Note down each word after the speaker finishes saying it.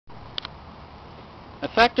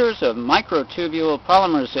Effectors of microtubule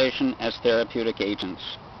polymerization as therapeutic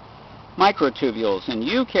agents. Microtubules in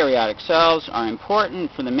eukaryotic cells are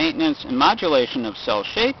important for the maintenance and modulation of cell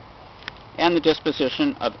shape and the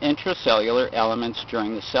disposition of intracellular elements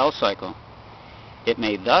during the cell cycle. It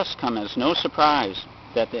may thus come as no surprise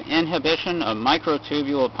that the inhibition of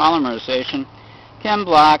microtubule polymerization can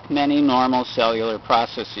block many normal cellular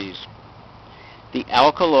processes. The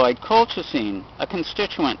alkaloid colchicine, a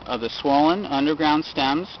constituent of the swollen underground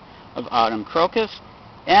stems of autumn crocus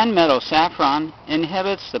and meadow saffron,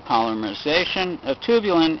 inhibits the polymerization of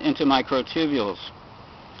tubulin into microtubules.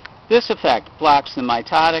 This effect blocks the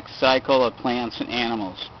mitotic cycle of plants and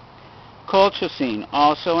animals. Colchicine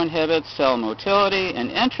also inhibits cell motility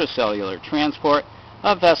and intracellular transport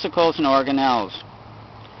of vesicles and organelles.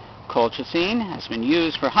 Colchicine has been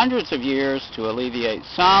used for hundreds of years to alleviate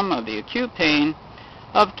some of the acute pain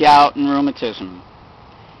of gout and rheumatism.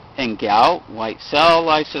 In gout, white cell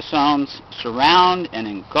lysosomes surround and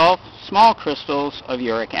engulf small crystals of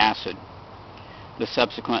uric acid. The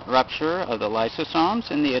subsequent rupture of the lysosomes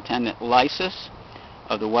and the attendant lysis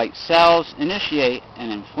of the white cells initiate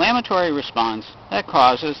an inflammatory response that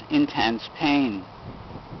causes intense pain.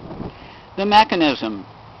 The mechanism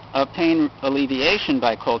of pain alleviation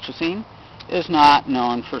by colchicine is not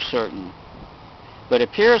known for certain, but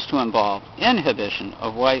appears to involve inhibition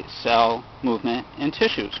of white cell movement in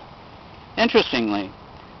tissues. Interestingly,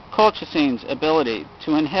 colchicine's ability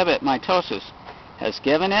to inhibit mitosis has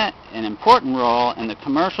given it an important role in the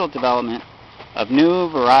commercial development of new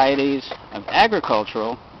varieties of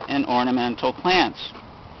agricultural and ornamental plants.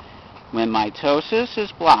 When mitosis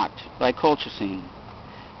is blocked by colchicine,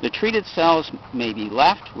 the treated cells may be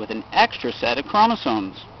left with an extra set of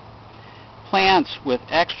chromosomes. Plants with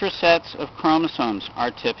extra sets of chromosomes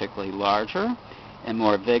are typically larger and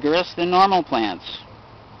more vigorous than normal plants.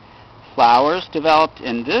 Flowers developed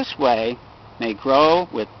in this way may grow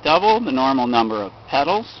with double the normal number of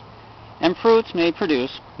petals, and fruits may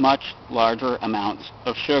produce much larger amounts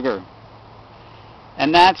of sugar.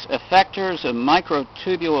 And that's effectors of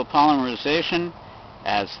microtubule polymerization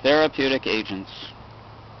as therapeutic agents.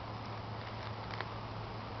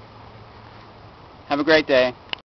 Have a great day.